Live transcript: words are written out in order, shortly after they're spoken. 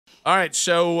All right,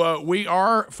 so we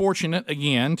are fortunate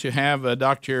again to have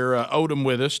Dr. Odom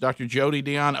with us, Dr. Jody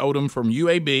Dionne-Odom from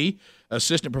UAB,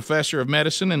 Assistant Professor of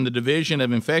Medicine in the Division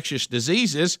of Infectious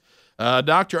Diseases.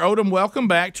 Dr. Odom, welcome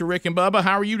back to Rick and Bubba.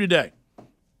 How are you today?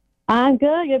 I'm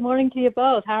good. Good morning to you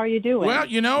both. How are you doing? Well,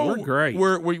 you know, we're great.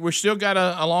 We're still got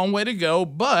a long way to go,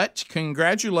 but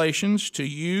congratulations to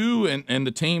you and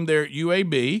the team there at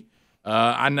UAB.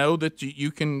 I know that you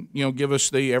can, give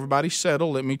us everybody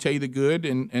settle. Let me tell you the good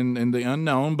and the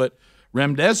unknown. But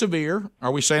remdesivir,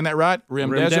 are we saying that right?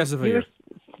 Remdesivir.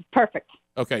 Perfect.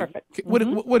 Okay. Perfect.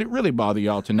 Would it really bother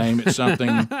y'all to name it something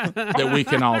that we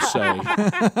can all say?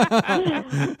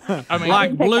 I mean,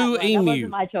 like Blue Emu. That wasn't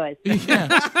my choice. Yeah.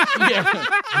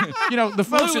 The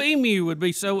folks Blue Emu would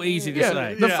be so easy to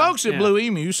say. The folks at Blue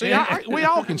Emu, see, we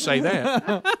all can say that.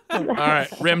 All right,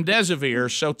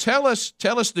 remdesivir. So tell us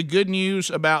the good news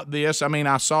about this. I mean,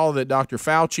 I saw that Dr.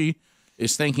 Fauci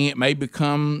is thinking it may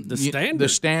become the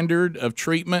standard of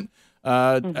treatment.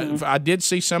 I did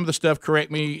see some of the stuff.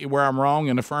 Correct me where I'm wrong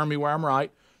and affirm me where I'm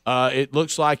right. It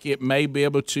looks like it may be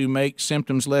able to make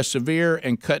symptoms less severe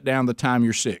and cut down the time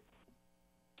you're sick.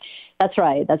 That's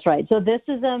right. That's right. So this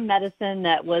is a medicine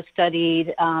that was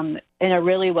studied in a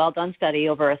really well-done study,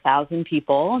 over 1,000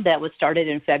 people, that was started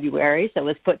in February. So it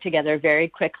was put together very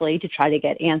quickly to try to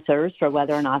get answers for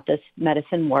whether or not this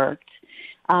medicine worked.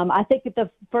 I think that the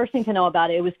first thing to know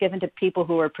about it was given to people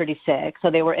who were pretty sick.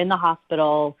 So they were in the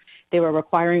hospital. They were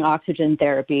requiring oxygen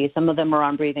therapy. Some of them were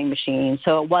on breathing machines.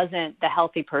 So it wasn't the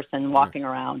healthy person walking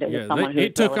around. It was someone who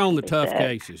it took on the tough sick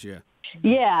cases,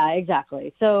 Yeah,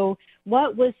 exactly. So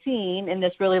what was seen in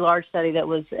this really large study that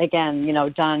was, again,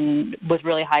 done with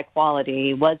really high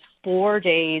quality was 4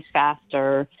 days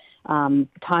faster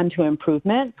time to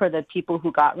improvement for the people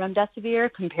who got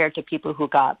remdesivir compared to people who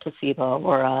got placebo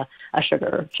or a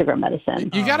sugar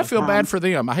medicine. You got to feel bad for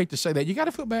them. I hate to say that. You got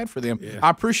to feel bad for them. Yeah. I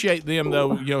appreciate them,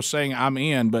 though, saying I'm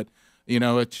in, but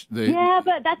it's the... Yeah,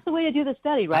 but that's the way to do the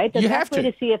study, right? The best way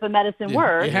to see if a medicine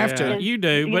works. You have to. You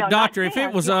do. But, doctor, if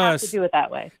it was us... You have to do it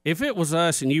that way. If it was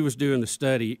us and you was doing the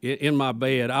study in my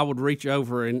bed, I would reach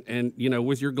over and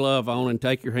with your glove on and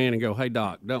take your hand and go, hey,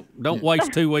 doc, don't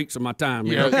waste 2 weeks of my time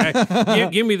here, okay?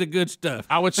 Give me the good stuff.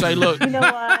 I would say, look...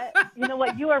 You know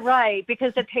what? You are right,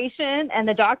 because the patient and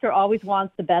the doctor always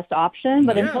wants the best option,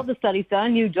 but until the study's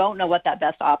done, you don't know what that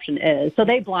best option is. So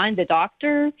they blind the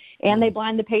doctor and they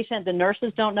blind the patient. The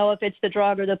nurses don't know if it's the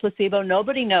drug or the placebo.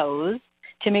 Nobody knows,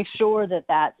 to make sure that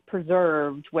that's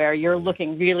preserved, where you're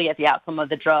looking really at the outcome of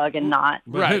the drug and not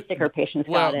the sicker patients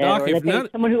got it, Doc, or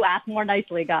someone who asked more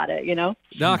nicely got it,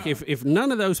 Doc, if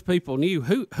none of those people knew,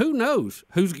 who knows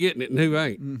who's getting it and who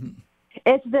ain't? Mm-hmm.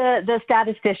 It's the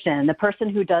statistician, the person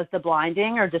who does the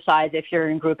blinding or decides if you're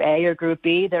in Group A or Group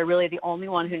B. They're really the only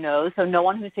one who knows. So no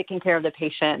one who's taking care of the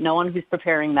patient, no one who's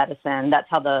preparing medicine. That's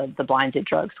how the blinded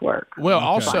drugs work. Well,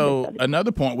 also,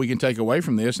 another point we can take away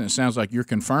from this, and it sounds like you're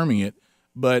confirming it,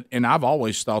 and I've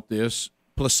always thought this,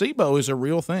 placebo is a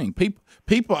real thing.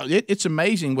 It's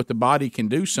amazing what the body can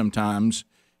do sometimes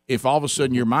if all of a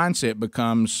sudden your mindset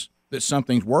becomes that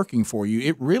something's working for you.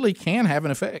 It really can have an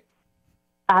effect.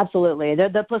 Absolutely.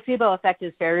 The placebo effect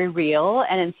is very real,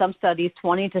 and in some studies,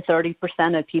 20 to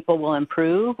 30% of people will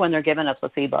improve when they're given a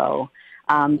placebo.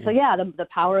 The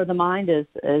power of the mind is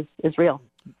real.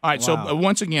 All right, so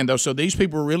once again, though, so these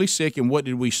people were really sick, and what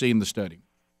did we see in the study?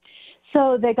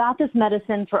 So they got this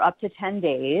medicine for up to 10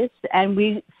 days, and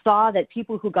we saw that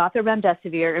people who got the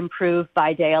remdesivir improved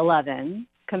by day 11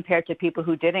 compared to people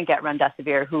who didn't get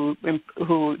remdesivir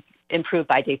who improved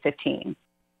by day 15.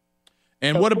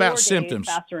 And what about symptoms?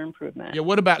 Faster improvement. Yeah,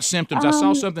 what about symptoms? I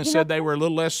saw something said they were a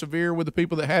little less severe with the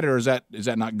people that had it, or is that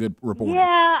not good reporting?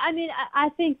 Yeah, I mean, I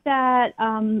think that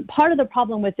part of the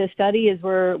problem with this study is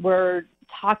we're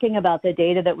talking about the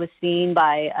data that was seen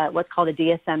by what's called a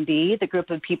DSMB, the group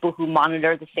of people who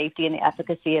monitor the safety and the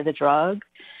efficacy of the drug.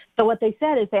 So what they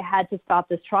said is they had to stop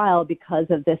this trial because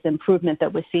of this improvement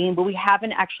that was seen, but we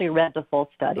haven't actually read the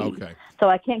full study. Okay. So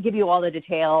I can't give you all the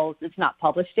details. It's not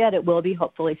published yet. It will be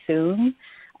hopefully soon.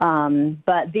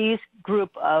 But these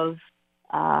group of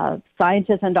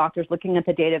scientists and doctors looking at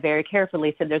the data very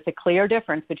carefully said there's a clear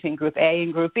difference between Group A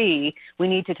and Group B. We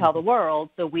need to tell the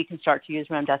world so we can start to use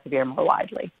remdesivir more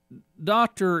widely.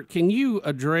 Doctor, can you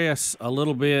address a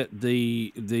little bit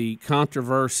the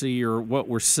controversy or what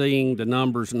we're seeing, the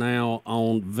numbers now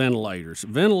on ventilators?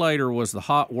 Ventilator was the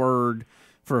hot word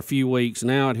for a few weeks.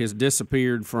 Now it has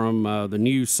disappeared from the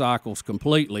news cycles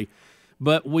completely.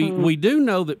 But we do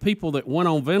know that people that went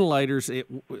on ventilators,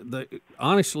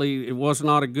 honestly, it was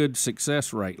not a good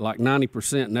success rate. Like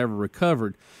 90% never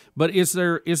recovered. But is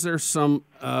there some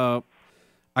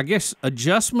I guess,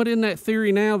 adjustment in that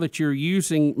theory now that you're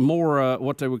using more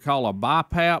what they would call a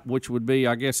BiPAP, which would be,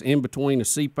 I guess, in between a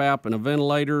CPAP and a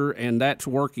ventilator, and that's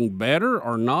working better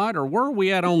or not? Or where are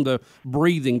we at on the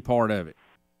breathing part of it?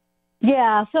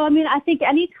 Yeah, so I think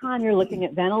anytime you're looking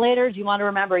at ventilators, you want to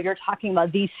remember you're talking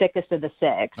about the sickest of the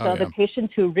sick. So the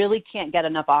patients who really can't get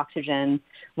enough oxygen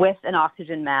with an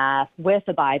oxygen mask, with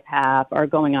a BiPAP, are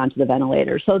going on to the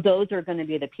ventilator. So those are going to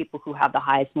be the people who have the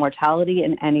highest mortality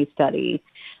in any study.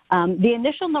 The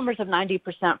initial numbers of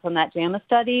 90% from that JAMA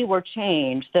study were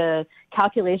changed. The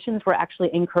calculations were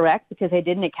actually incorrect because they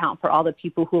didn't account for all the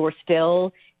people who were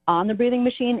still on the breathing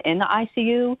machine in the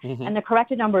ICU, and the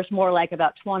corrected number is more like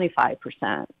about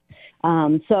 25%.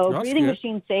 So breathing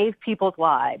machines save people's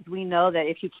lives. We know that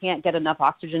if you can't get enough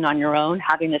oxygen on your own,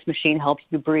 having this machine helps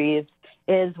you breathe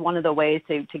is one of the ways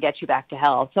to get you back to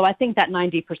health. So I think that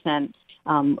 90%,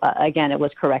 again, it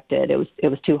was corrected. It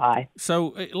was too high.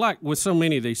 So like with so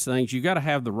many of these things, you got to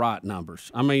have the right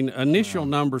numbers. I mean, initial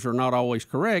numbers are not always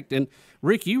correct. And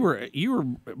Rick, you were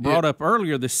brought up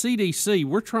earlier, the CDC,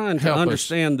 we're trying to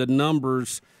understand the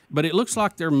numbers, but it looks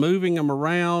like they're moving them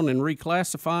around and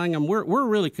reclassifying them. We're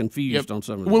really confused on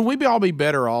some of them. Will we all be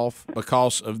better off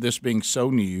because of this being so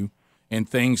new and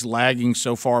things lagging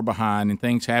so far behind and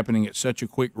things happening at such a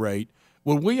quick rate?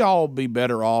 Would we all be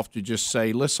better off to just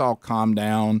say, let's all calm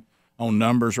down on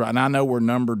numbers right now? I know we're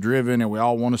number driven and we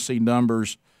all want to see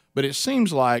numbers, but it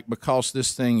seems like because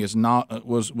this thing is not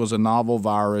was a novel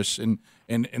virus and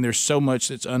there's so much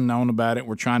that's unknown about it,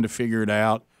 we're trying to figure it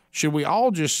out. Should we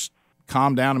all just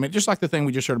calm down? I mean, just like the thing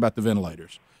we just heard about the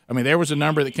ventilators. I mean, there was a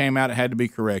number that came out, it had to be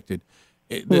corrected.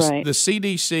 The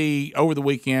CDC, over the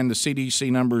weekend, the CDC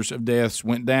numbers of deaths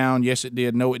went down. Yes, it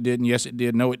did. No, it didn't. Yes, it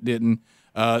did. No, it didn't.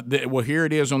 Well, here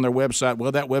it is on their website.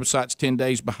 Well, that website's 10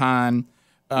 days behind.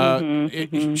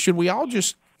 Should we all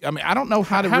just? I mean, I don't know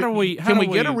how do we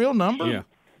get a real number? Yeah.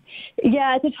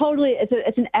 Yeah,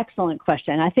 it's an excellent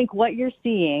question. I think what you're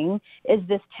seeing is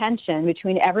this tension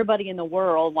between everybody in the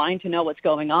world wanting to know what's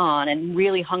going on and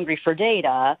really hungry for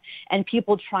data, and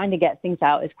people trying to get things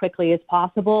out as quickly as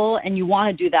possible. And you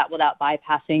want to do that without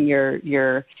bypassing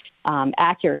your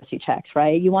accuracy checks,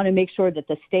 right? You want to make sure that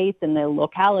the states and the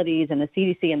localities and the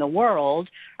CDC in the world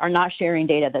are not sharing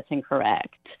data that's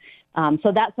incorrect.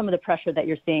 So that's some of the pressure that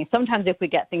you're seeing. Sometimes if we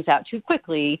get things out too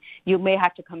quickly, you may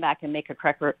have to come back and make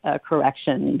a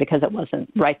correction because it wasn't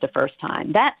right the first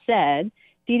time. That said,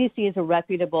 CDC is a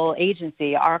reputable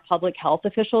agency. Our public health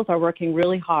officials are working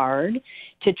really hard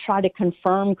to try to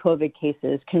confirm COVID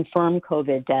cases, confirm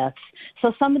COVID deaths.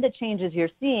 So some of the changes you're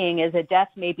seeing is that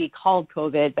deaths may be called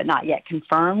COVID but not yet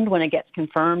confirmed. When it gets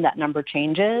confirmed, that number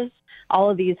changes. All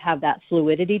of these have that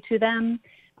fluidity to them.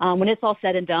 When it's all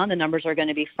said and done, the numbers are going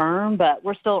to be firm, but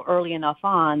we're still early enough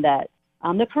on that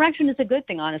the correction is a good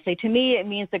thing, honestly. To me, it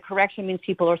means the correction means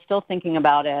people are still thinking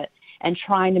about it and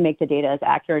trying to make the data as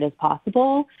accurate as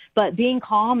possible. But being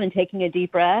calm and taking a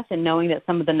deep breath and knowing that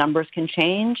some of the numbers can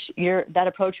change, that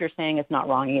approach you're saying is not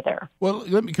wrong either. Well,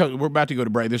 we're about to go to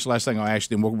break. This is the last thing I'll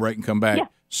ask you, then we'll break and come back. Yeah.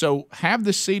 So have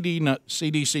the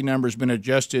CDC numbers been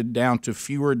adjusted down to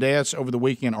fewer deaths over the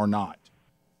weekend or not?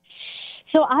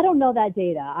 So I don't know that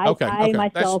data. I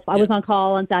myself was on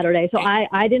call on Saturday, so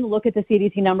I didn't look at the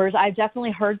CDC numbers. I've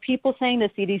definitely heard people saying the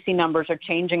CDC numbers are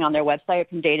changing on their website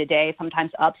from day to day,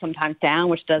 sometimes up, sometimes down,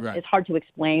 which it's hard to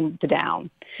explain the down.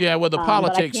 Yeah, well, the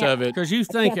politics of it. Because you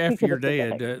think after you're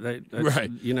dead,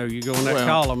 you go in that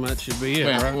column, that should be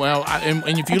it, right? Well, and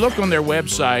if you look on their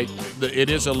website, it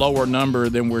is a lower number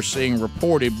than we're seeing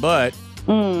reported, but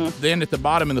then at the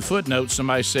bottom in the footnotes,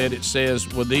 somebody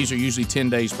says, well, these are usually 10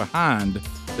 days behind,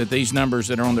 that these numbers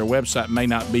that are on their website may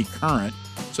not be current.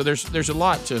 So there's a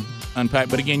lot to unpack.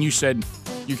 But again, you said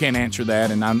you can't answer that,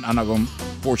 and I'm not going to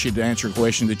force you to answer a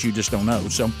question that you just don't know.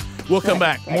 So we'll come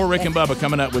back. More Rick and Bubba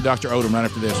coming up with Dr. Odom right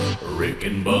after this. Rick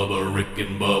and Bubba, Rick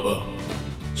and Bubba.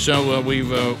 So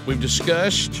we've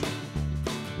discussed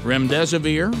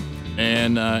remdesivir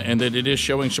and that it is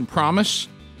showing some promise.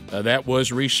 That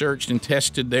was researched and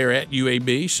tested there at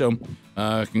UAB, so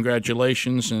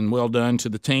congratulations and well done to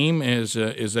the team as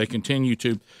they continue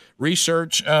to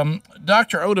research.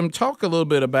 Dr. Odom, talk a little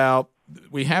bit about,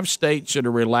 we have states that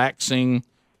are relaxing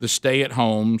the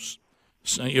stay-at-homes.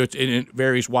 So, it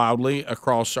varies wildly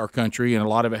across our country, and a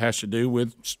lot of it has to do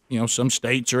with, some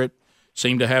states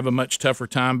seem to have a much tougher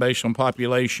time based on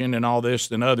population and all this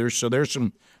than others, so there's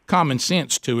some common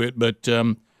sense to it, but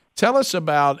tell us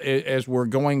about, as we're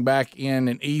going back in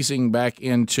and easing back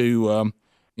into,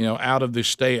 out of the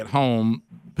stay-at-home,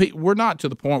 we're not to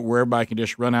the point where everybody can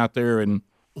just run out there and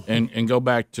go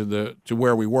back to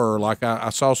where we were. Like I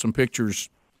saw some pictures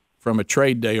from a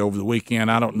trade day over the weekend.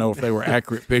 I don't know if they were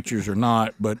accurate pictures or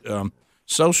not, but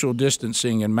social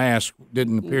distancing and masks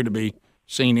didn't appear to be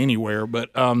seen anywhere. But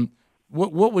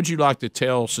what would you like to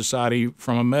tell society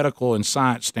from a medical and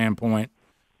science standpoint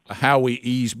how we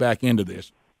ease back into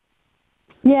this?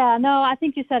 Yeah, no, I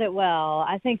think you said it well.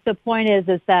 I think the point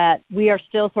is that we are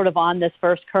still sort of on this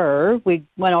first curve. We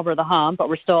went over the hump, but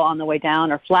we're still on the way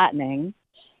down or flattening.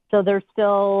 So there's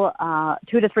still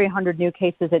 200 to 300 new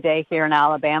cases a day here in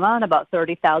Alabama and about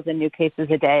 30,000 new cases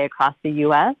a day across the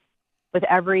U.S., with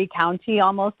every county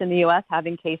almost in the U.S.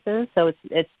 having cases. So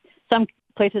it's some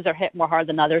places are hit more hard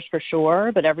than others for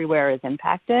sure, but everywhere is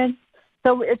impacted.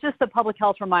 So it's just a public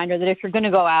health reminder that if you're going to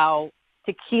go out,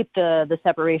 to keep the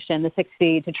separation, the 6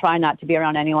 feet, to try not to be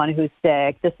around anyone who's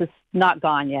sick. This is not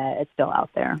gone yet. It's still out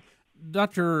there.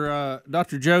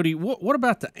 Dr. Jody, what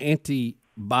about the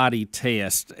antibody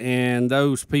test and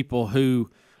those people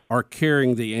who are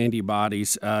carrying the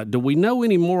antibodies? Do we know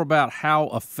any more about how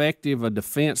effective a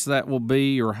defense that will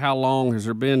be, or how long has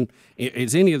there been?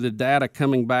 Is any of the data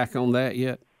coming back on that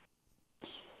yet?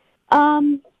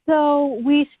 So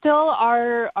we still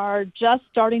are just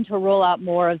starting to roll out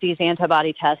more of these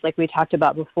antibody tests like we talked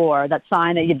about before, that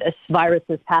sign that this virus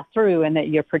has passed through and that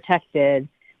you're protected.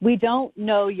 We don't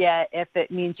know yet if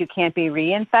it means you can't be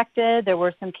reinfected. There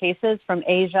were some cases from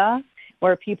Asia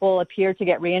where people appear to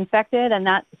get reinfected, and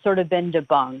that's sort of been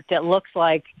debunked. It looks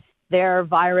like their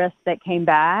virus that came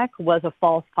back was a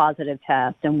false positive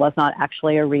test and was not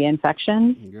actually a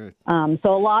reinfection. Good.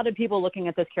 So a lot of people looking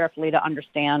at this carefully to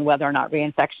understand whether or not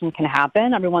reinfection can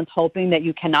happen. Everyone's hoping that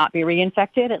you cannot be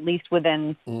reinfected, at least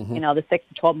within the 6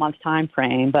 to 12 month time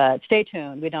frame. But stay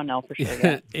tuned. We don't know for sure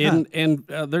yet. And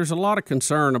there's a lot of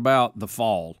concern about the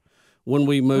fall when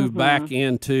we move back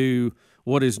into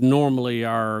what is normally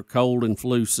our cold and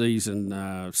flu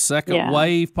season. Second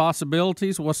wave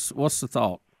possibilities. What's the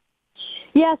thought?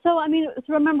 Yeah, so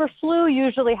remember, flu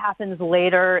usually happens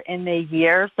later in the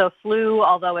year. So flu,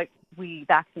 although we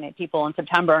vaccinate people in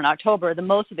September and October, the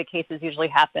most of the cases usually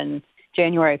happen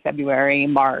January, February,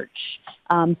 March.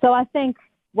 So I think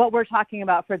what we're talking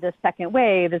about for this second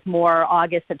wave is more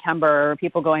August, September,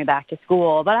 people going back to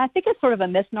school. But I think it's sort of a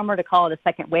misnomer to call it a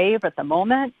second wave at the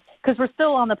moment, because we're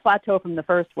still on the plateau from the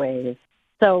first wave.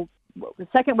 So the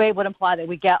second wave would imply that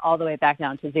we get all the way back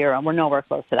down to zero, and we're nowhere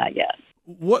close to that yet.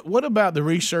 What about the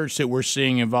research that we're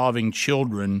seeing involving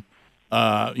children?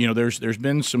 There's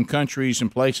been some countries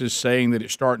and places saying that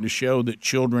it's starting to show that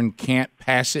children can't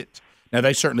pass it. Now,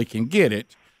 they certainly can get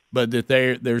it, but that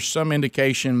there's some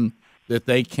indication that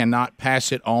they cannot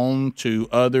pass it on to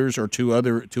others or to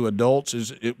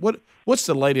adults. What's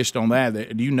the latest on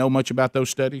that? Do you know much about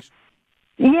those studies?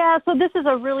 Yeah, so this is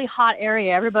a really hot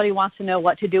area. Everybody wants to know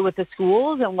what to do with the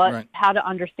schools and how to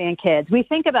understand kids. We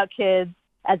think about kids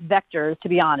as vectors, to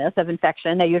be honest, of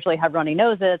infection. They usually have runny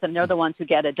noses, and they're the ones who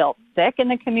get adults sick in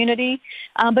the community.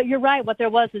 But you're right. What there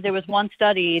was one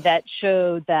study that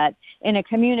showed that in a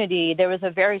community, there was a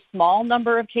very small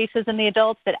number of cases in the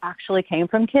adults that actually came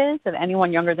from kids, and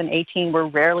anyone younger than 18 were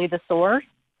rarely the source.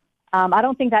 I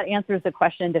don't think that answers the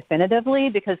question definitively,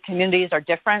 because communities are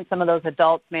different. Some of those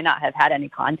adults may not have had any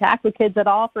contact with kids at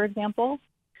all, for example.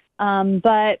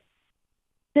 But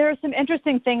there are some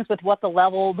interesting things with what the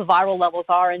viral levels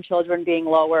are in children being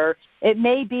lower. It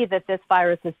may be that this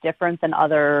virus is different than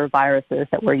other viruses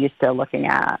that we're used to looking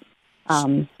at.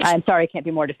 I'm sorry, I can't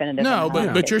be more definitive. No,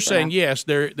 but you're saying, yes,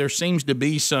 there seems to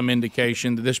be some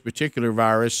indication that this particular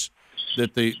virus,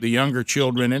 that the younger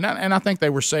children, and I think they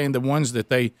were saying the ones that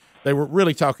they were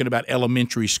really talking about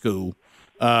elementary school,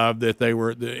 that they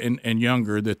were, and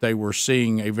younger, that they were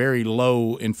seeing a very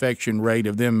low infection rate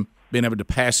of them being able to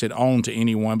pass it on to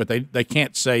anyone, but they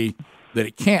can't say that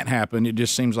it can't happen. It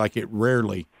just seems like it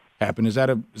rarely happens. Is that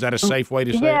a safe way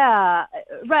to say it? Yeah,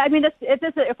 right.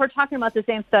 If we're talking about the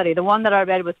same study, the one that I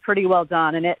read was pretty well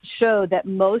done, and it showed that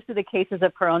most of the cases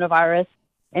of coronavirus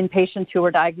in patients who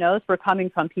were diagnosed were coming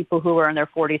from people who were in their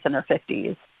 40s and their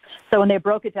 50s. So when they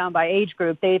broke it down by age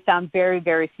group, they found very,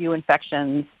 very few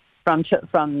infections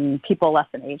from people less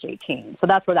than age 18. So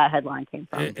that's where that headline came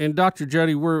from. And Dr.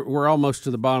 Jody, we're almost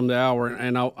to the bottom of the hour,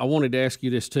 and I wanted to ask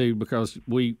you this too, because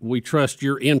we trust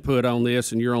your input on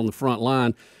this, and you're on the front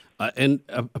line.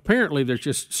 Apparently there's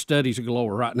just studies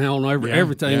galore right now on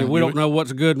everything, and we don't know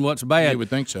what's good and what's bad. You would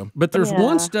think so. But there's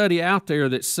one study out there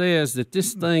that says that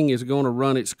this thing is going to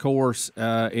run its course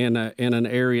in an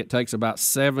area. It takes about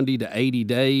 70 to 80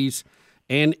 days.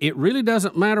 And it really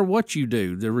doesn't matter what you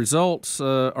do. The results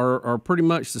are pretty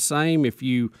much the same if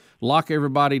you lock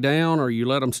everybody down or you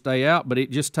let them stay out, but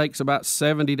it just takes about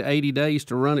 70 to 80 days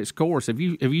to run its course. Have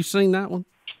you seen that one?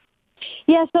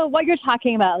 Yeah, so what you're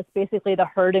talking about is basically the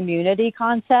herd immunity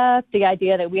concept, the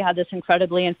idea that we have this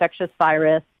incredibly infectious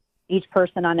virus. Each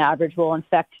person on average will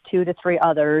infect 2 to 3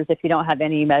 others if you don't have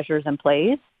any measures in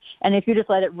place. And if you just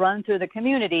let it run through the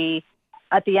community,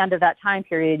 at the end of that time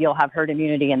period, you'll have herd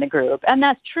immunity in the group. And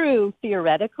that's true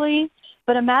theoretically,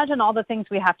 but imagine all the things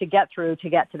we have to get through to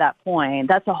get to that point.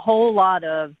 That's a whole lot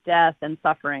of death and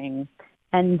suffering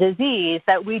and disease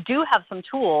that we do have some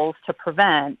tools to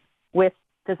prevent with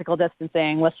physical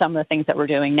distancing, with some of the things that we're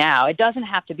doing now. It doesn't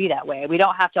have to be that way. We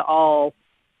don't have to all,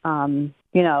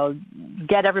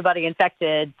 get everybody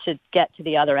infected to get to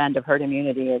the other end of herd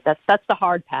immunity. That's the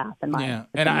hard path in my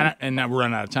opinion. And now we're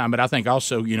running out of time, but I think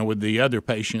also, with the other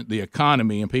patient, the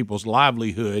economy and people's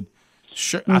livelihood,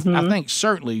 sure, I think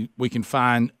certainly we can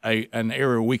find an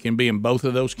area where we can be in both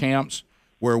of those camps,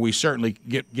 where we certainly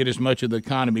get as much of the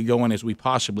economy going as we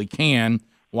possibly can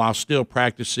while still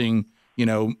practicing,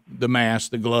 the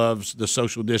mask, the gloves, the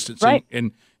social distancing, right.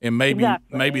 and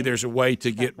maybe there's a way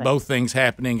to get both things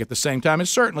happening at the same time. And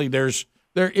certainly there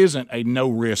isn't a no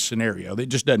risk scenario. That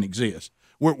just doesn't exist.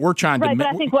 We're trying to. But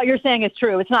I think what you're saying is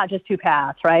true. It's not just 2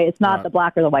 paths, right? It's not the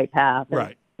black or the white path.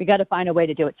 Right. We got to find a way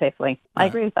to do it safely. I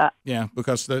agree with that. Yeah,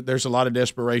 because there's a lot of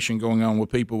desperation going on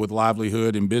with people with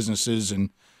livelihood and businesses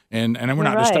and we're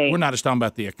not just talking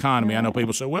about the economy. I know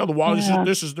people say, well,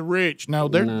 this is the rich. No,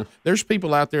 there's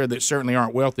people out there that certainly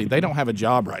aren't wealthy. They don't have a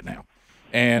job right now.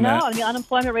 And the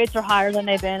unemployment rates are higher than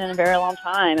they've been in a very long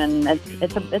time, and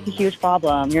it's a huge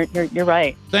problem. You're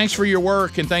right. Thanks for your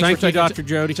work, and thanks for Dr.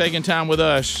 Jody, taking time with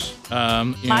us.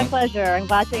 My pleasure. I'm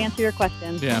glad to answer your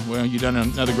questions. Yeah, well, you've done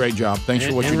another great job. Thanks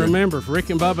for what you do. And remember, if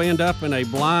Rick and Bubba end up in a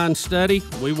blind study,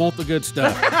 we want the good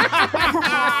stuff.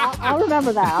 I'll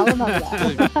remember that.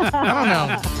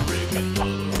 I don't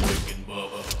know.